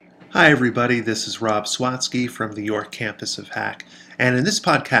Hi everybody, this is Rob Swatsky from the York campus of HAC, and in this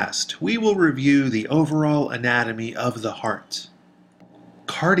podcast we will review the overall anatomy of the heart.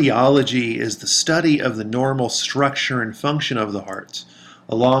 Cardiology is the study of the normal structure and function of the heart,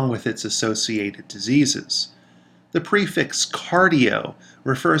 along with its associated diseases. The prefix cardio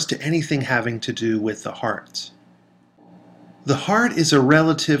refers to anything having to do with the heart. The heart is a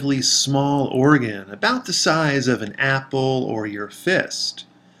relatively small organ, about the size of an apple or your fist.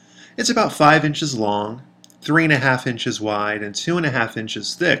 It's about 5 inches long, 3.5 inches wide, and 2.5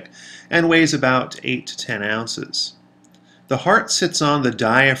 inches thick, and weighs about 8 to 10 ounces. The heart sits on the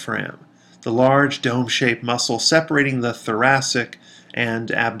diaphragm, the large dome-shaped muscle separating the thoracic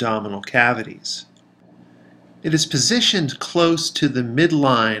and abdominal cavities. It is positioned close to the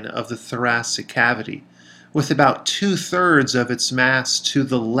midline of the thoracic cavity, with about 2/3 of its mass to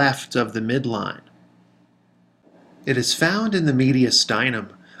the left of the midline. It is found in the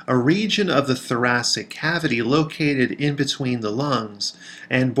mediastinum, a region of the thoracic cavity located in between the lungs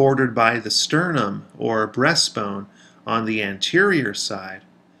and bordered by the sternum or breastbone on the anterior side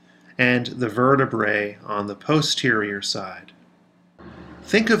and the vertebrae on the posterior side.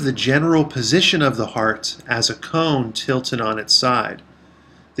 Think of the general position of the heart as a cone tilted on its side.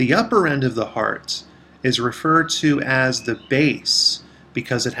 The upper end of the heart is referred to as the base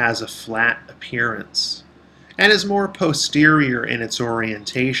because it has a flat appearance and is more posterior in its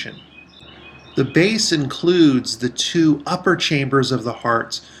orientation. The base includes the two upper chambers of the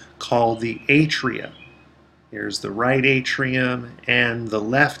heart called the atria. Here's the right atrium and the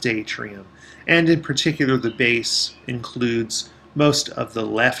left atrium, and in particular the base includes most of the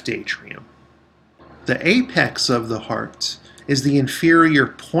left atrium. The apex of the heart is the inferior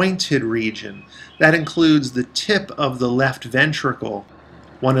pointed region that includes the tip of the left ventricle,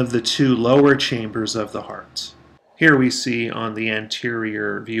 one of the two lower chambers of the heart. Here we see on the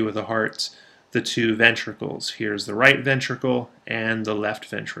anterior view of the heart the two ventricles. Here's the right ventricle and the left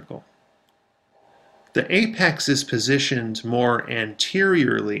ventricle. The apex is positioned more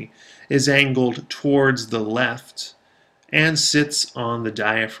anteriorly, is angled towards the left, and sits on the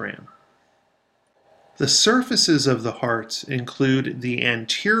diaphragm. The surfaces of the heart include the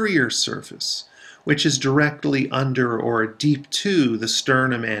anterior surface, which is directly under or deep to the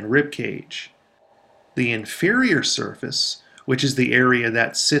sternum and ribcage. The inferior surface, which is the area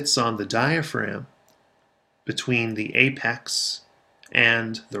that sits on the diaphragm, between the apex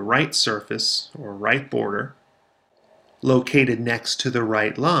and the right surface, or right border, located next to the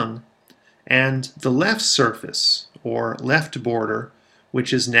right lung, and the left surface, or left border,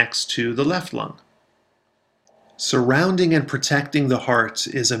 which is next to the left lung. Surrounding and protecting the heart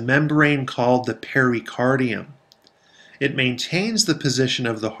is a membrane called the pericardium. It maintains the position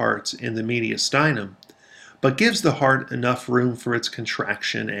of the heart in the mediastinum, but gives the heart enough room for its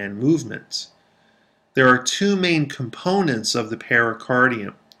contraction and movement. There are two main components of the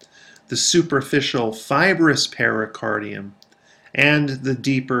pericardium: the superficial fibrous pericardium and the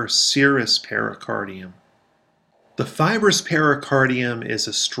deeper serous pericardium. The fibrous pericardium is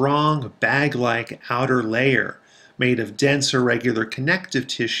a strong, bag-like outer layer made of dense irregular connective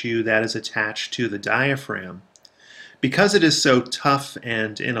tissue that is attached to the diaphragm. Because it is so tough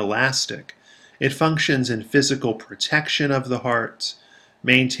and inelastic, it functions in physical protection of the heart,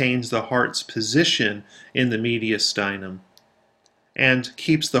 maintains the heart's position in the mediastinum, and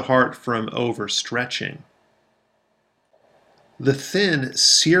keeps the heart from overstretching. The thin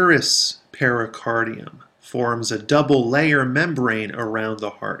serous pericardium forms a double-layer membrane around the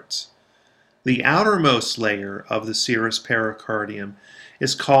heart. The outermost layer of the serous pericardium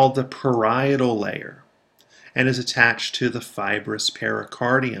is called the parietal layer and is attached to the fibrous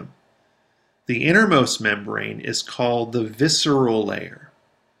pericardium. The innermost membrane is called the visceral layer,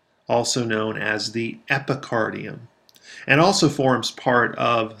 also known as the epicardium, and also forms part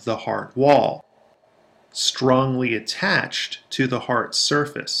of the heart wall, strongly attached to the heart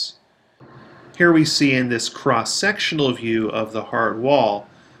surface. Here we see in this cross-sectional view of the heart wall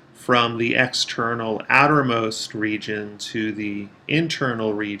from the external outermost region to the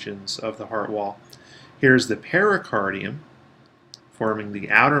internal regions of the heart wall. Here's the pericardium, forming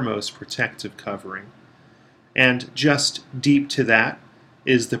the outermost protective covering, and just deep to that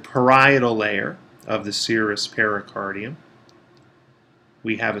is the parietal layer of the serous pericardium.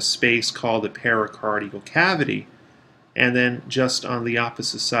 We have a space called the pericardial cavity, and then just on the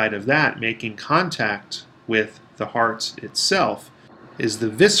opposite side of that, making contact with the heart itself, is the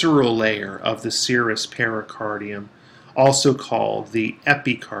visceral layer of the serous pericardium, also called the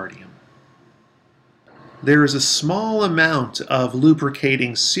epicardium. There is a small amount of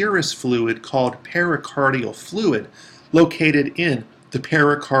lubricating serous fluid called pericardial fluid located in the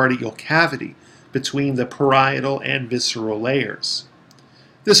pericardial cavity between the parietal and visceral layers.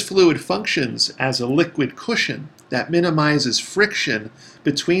 This fluid functions as a liquid cushion that minimizes friction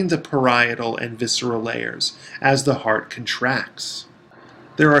between the parietal and visceral layers as the heart contracts.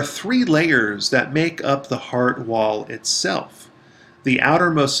 There are 3 layers that make up the heart wall itself. The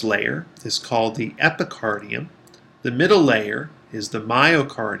outermost layer is called the epicardium, the middle layer is the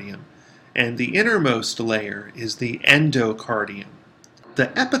myocardium, and the innermost layer is the endocardium. The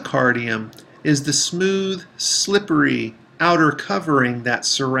epicardium is the smooth, slippery outer covering that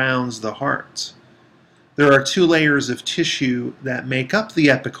surrounds the heart. There are 2 layers of tissue that make up the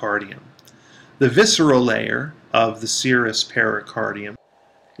epicardium. The visceral layer of the serous pericardium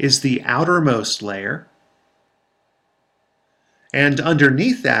is the outermost layer, and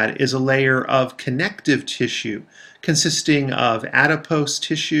underneath that is a layer of connective tissue consisting of adipose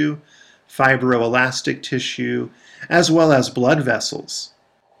tissue, fibroelastic tissue, as well as blood vessels.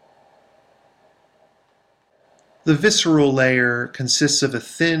 The visceral layer consists of a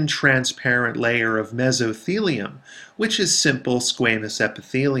thin, transparent layer of mesothelium, which is simple squamous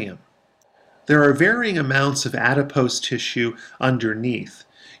epithelium. There are varying amounts of adipose tissue underneath,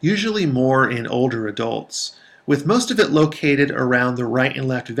 usually more in older adults, with most of it located around the right and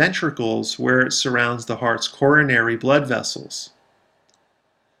left ventricles where it surrounds the heart's coronary blood vessels.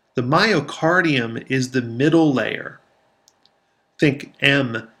 The myocardium is the middle layer. Think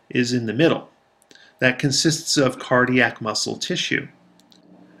M is in the middle. That consists of cardiac muscle tissue.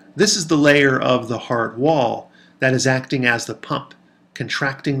 This is the layer of the heart wall that is acting as the pump,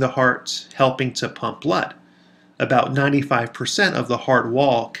 contracting the heart, helping to pump blood. About 95% of the heart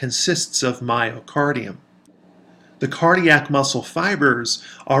wall consists of myocardium. The cardiac muscle fibers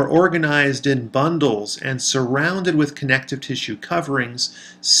are organized in bundles and surrounded with connective tissue coverings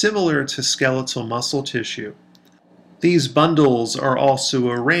similar to skeletal muscle tissue. These bundles are also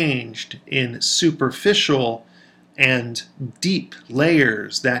arranged in superficial and deep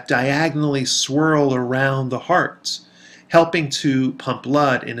layers that diagonally swirl around the heart, helping to pump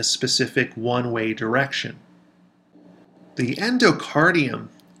blood in a specific one-way direction. The endocardium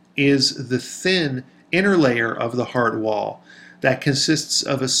is the thin inner layer of the heart wall that consists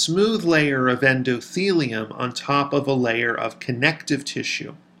of a smooth layer of endothelium on top of a layer of connective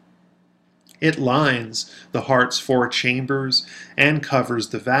tissue. It lines the heart's 4 chambers and covers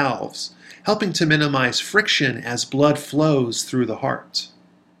the valves, helping to minimize friction as blood flows through the heart.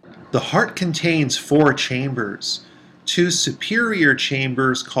 The heart contains 4 chambers, 2 superior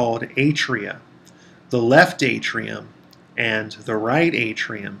chambers called atria, the left atrium and the right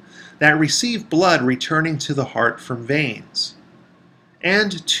atrium, that receive blood returning to the heart from veins,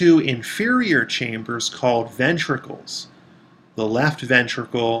 and 2 inferior chambers called ventricles, the left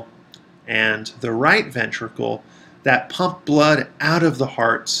ventricle and the right ventricle, that pump blood out of the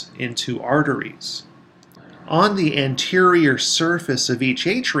heart into arteries. On the anterior surface of each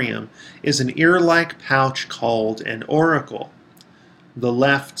atrium is an ear-like pouch called an auricle. The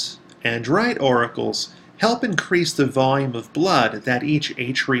left and right auricles help increase the volume of blood that each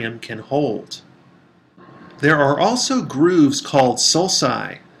atrium can hold. There are also grooves called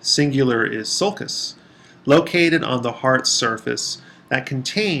sulci, singular is sulcus, located on the heart's surface that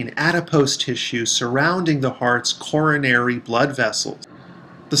contain adipose tissue surrounding the heart's coronary blood vessels.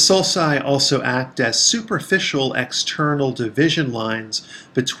 The sulci also act as superficial external division lines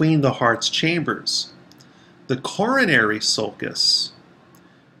between the heart's chambers. The coronary sulcus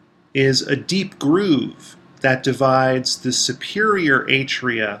is a deep groove that divides the superior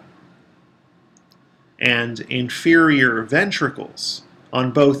atria and inferior ventricles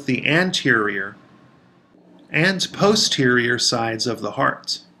on both the anterior and posterior sides of the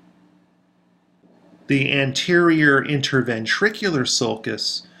heart. The anterior interventricular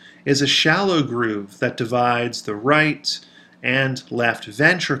sulcus is a shallow groove that divides the right and left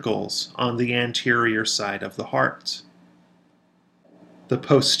ventricles on the anterior side of the heart. The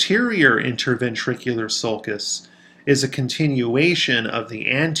posterior interventricular sulcus is a continuation of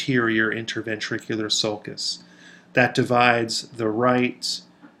the anterior interventricular sulcus that divides the right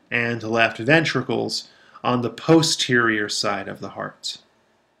and left ventricles on the posterior side of the heart.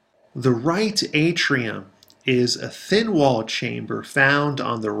 The right atrium is a thin-walled chamber found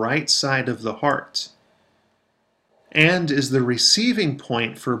on the right side of the heart and is the receiving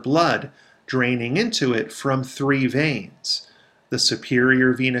point for blood draining into it from 3 veins: the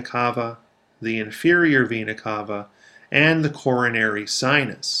superior vena cava, the inferior vena cava, and the coronary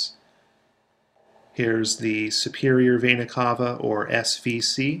sinus. Here's the superior vena cava, or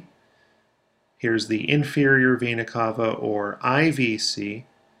SVC. Here's the inferior vena cava, or IVC,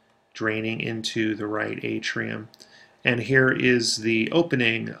 draining into the right atrium. And here is the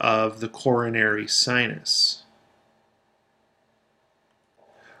opening of the coronary sinus.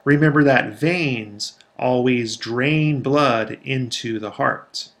 Remember that veins always drain blood into the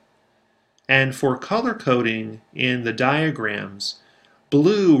heart. And for color coding in the diagrams,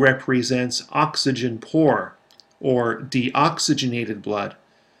 blue represents oxygen poor or deoxygenated blood,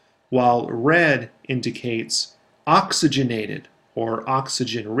 while red indicates oxygenated or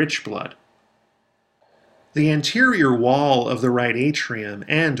oxygen-rich blood. The anterior wall of the right atrium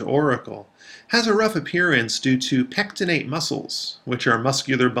and auricle has a rough appearance due to pectinate muscles, which are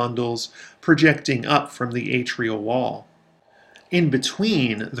muscular bundles projecting up from the atrial wall. In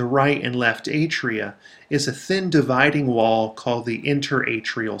between the right and left atria is a thin dividing wall called the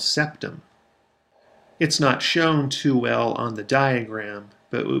interatrial septum. It's not shown too well on the diagram,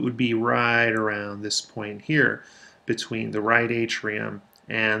 but it would be right around this point here between the right atrium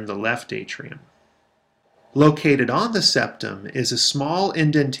and the left atrium. Located on the septum is a small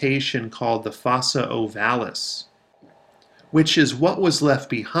indentation called the fossa ovalis, which is what was left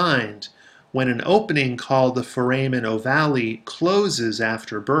behind when an opening called the foramen ovale closes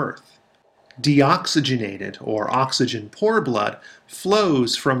after birth. Deoxygenated or oxygen-poor blood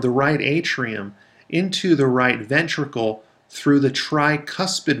flows from the right atrium into the right ventricle through the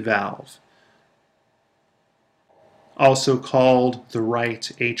tricuspid valve, also called the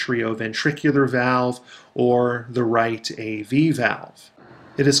right atrioventricular valve or the right AV valve.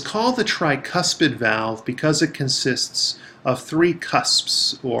 It is called the tricuspid valve because it consists of three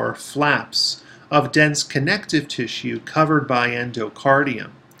cusps or flaps of dense connective tissue covered by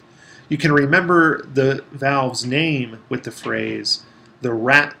endocardium. You can remember the valve's name with the phrase, "the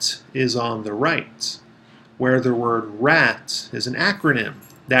rat is on the right," where the word RAT is an acronym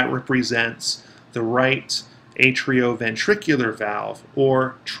that represents the right atrioventricular valve,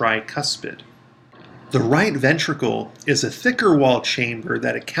 or tricuspid. The right ventricle is a thicker wall chamber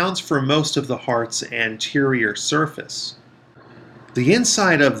that accounts for most of the heart's anterior surface. The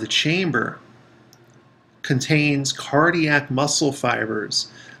inside of the chamber contains cardiac muscle fibers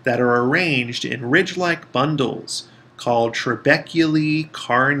that are arranged in ridge-like bundles called trabeculae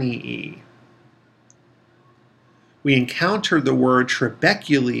carnii. We encountered the word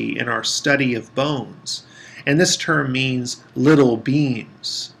trabeculae in our study of bones, and this term means little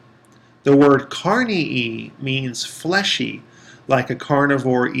beams. The word carnii means fleshy, like a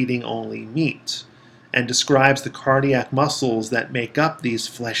carnivore eating only meat, and describes the cardiac muscles that make up these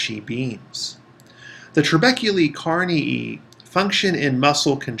fleshy beams. The trabeculae carnii function in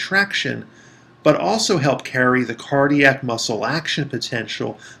muscle contraction, but also help carry the cardiac muscle action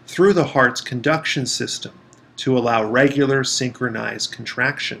potential through the heart's conduction system to allow regular synchronized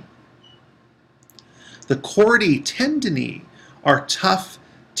contraction. The chordae tendineae are tough,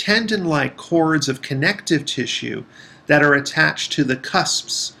 tendon-like cords of connective tissue that are attached to the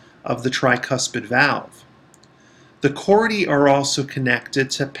cusps of the tricuspid valve. The chordae are also connected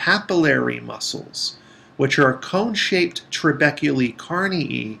to papillary muscles, which are cone-shaped trabeculae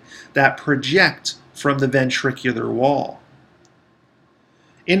carnii that project from the ventricular wall.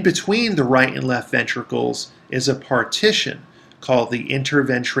 In between the right and left ventricles is a partition called the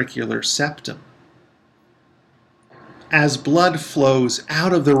interventricular septum. As blood flows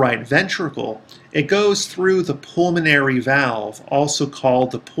out of the right ventricle, it goes through the pulmonary valve, also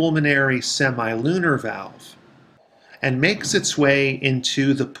called the pulmonary semilunar valve, and makes its way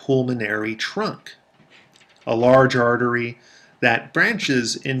into the pulmonary trunk, a large artery that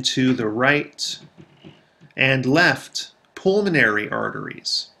branches into the right and left pulmonary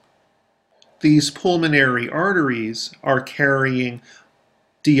arteries. These pulmonary arteries are carrying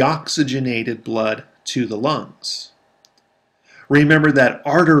deoxygenated blood to the lungs. Remember that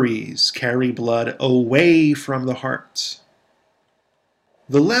arteries carry blood away from the heart.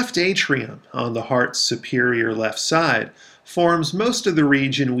 The left atrium on the heart's superior left side forms most of the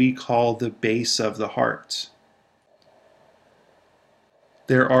region we call the base of the heart.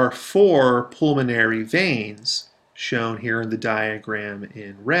 There are 4 pulmonary veins, shown here in the diagram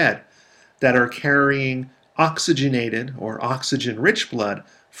in red, that are carrying oxygenated or oxygen-rich blood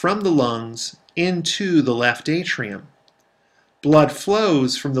from the lungs into the left atrium. Blood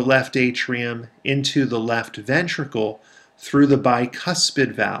flows from the left atrium into the left ventricle through the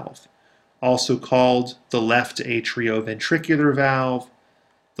bicuspid valve, also called the left atrioventricular valve,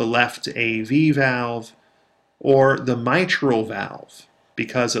 the left AV valve, or the mitral valve,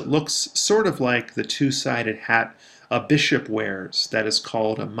 because it looks sort of like the two-sided hat a bishop wears that is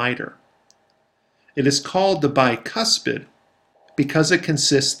called a mitre. It is called the bicuspid because it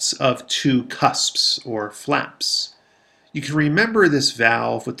consists of 2 cusps or flaps. You can remember this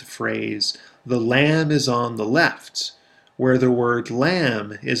valve with the phrase, The lamb is on the left, where the word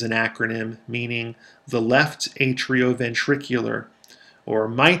LAM is an acronym meaning the left atrioventricular or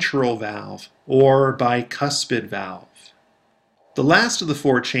mitral valve or bicuspid valve. The last of the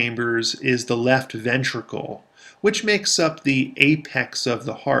four chambers is the left ventricle, which makes up the apex of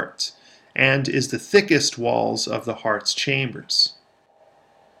the heart and is the thickest walls of the heart's chambers.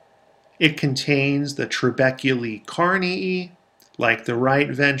 It contains the trabeculae carnii, like the right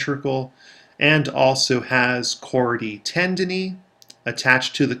ventricle, and also has chordae tendineae,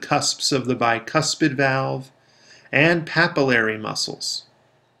 attached to the cusps of the bicuspid valve, and papillary muscles.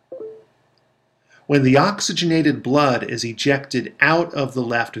 When the oxygenated blood is ejected out of the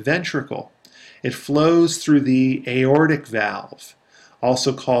left ventricle, it flows through the aortic valve,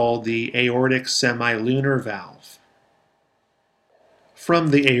 also called the aortic semilunar valve. From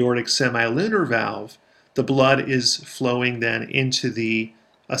the aortic semilunar valve, the blood is flowing then into the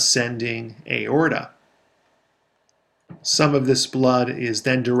ascending aorta. Some of this blood is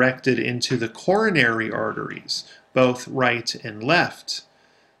then directed into the coronary arteries, both right and left,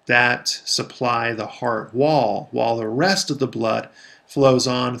 that supply the heart wall, while the rest of the blood flows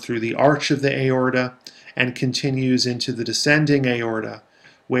on through the arch of the aorta and continues into the descending aorta,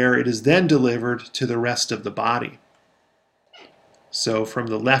 where it is then delivered to the rest of the body. So from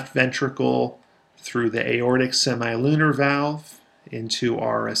the left ventricle through the aortic semilunar valve into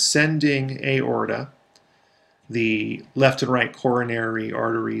our ascending aorta. The left and right coronary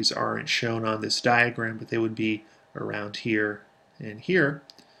arteries aren't shown on this diagram, but they would be around here and here.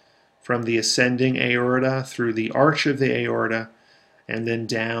 From the ascending aorta through the arch of the aorta, and then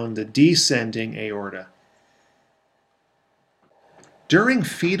down the descending aorta. During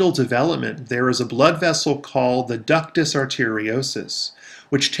fetal development, there is a blood vessel called the ductus arteriosus,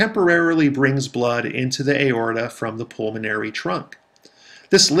 which temporarily brings blood into the aorta from the pulmonary trunk.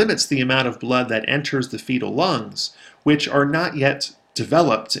 This limits the amount of blood that enters the fetal lungs, which are not yet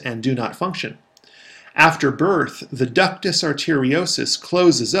developed and do not function. After birth, the ductus arteriosus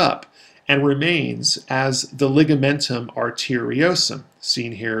closes up and remains as the ligamentum arteriosum,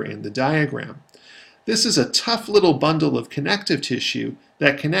 seen here in the diagram. This is a tough little bundle of connective tissue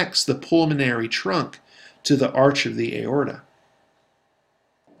that connects the pulmonary trunk to the arch of the aorta.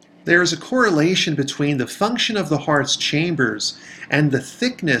 There is a correlation between the function of the heart's chambers and the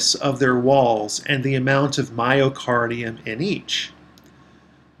thickness of their walls and the amount of myocardium in each.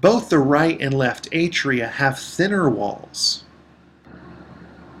 Both the right and left atria have thinner walls.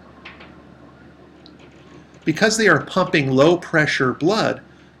 Because they are pumping low-pressure blood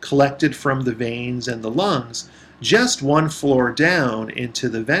collected from the veins and the lungs just one floor down into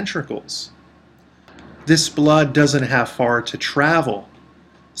the ventricles. This blood doesn't have far to travel,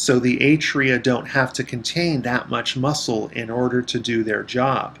 so the atria don't have to contain that much muscle in order to do their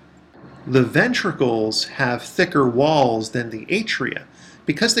job. The ventricles have thicker walls than the atria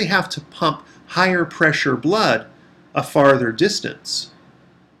because they have to pump higher pressure blood a farther distance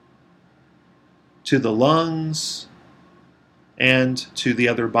to the lungs and to the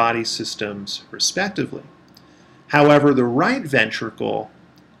other body systems respectively. However, the right ventricle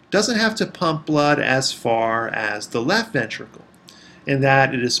doesn't have to pump blood as far as the left ventricle, in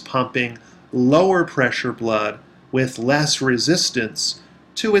that it is pumping lower pressure blood with less resistance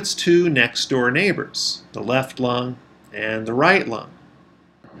to its two next door neighbors, the left lung and the right lung.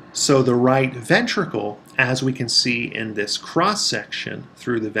 So the right ventricle, as we can see in this cross section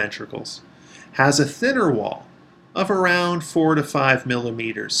through the ventricles, has a thinner wall of around 4 to 5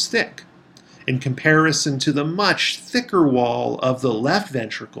 millimeters thick, in comparison to the much thicker wall of the left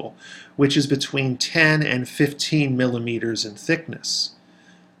ventricle, which is between 10 and 15 millimeters in thickness.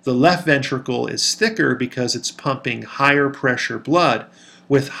 The left ventricle is thicker because it's pumping higher pressure blood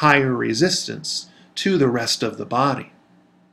with higher resistance to the rest of the body.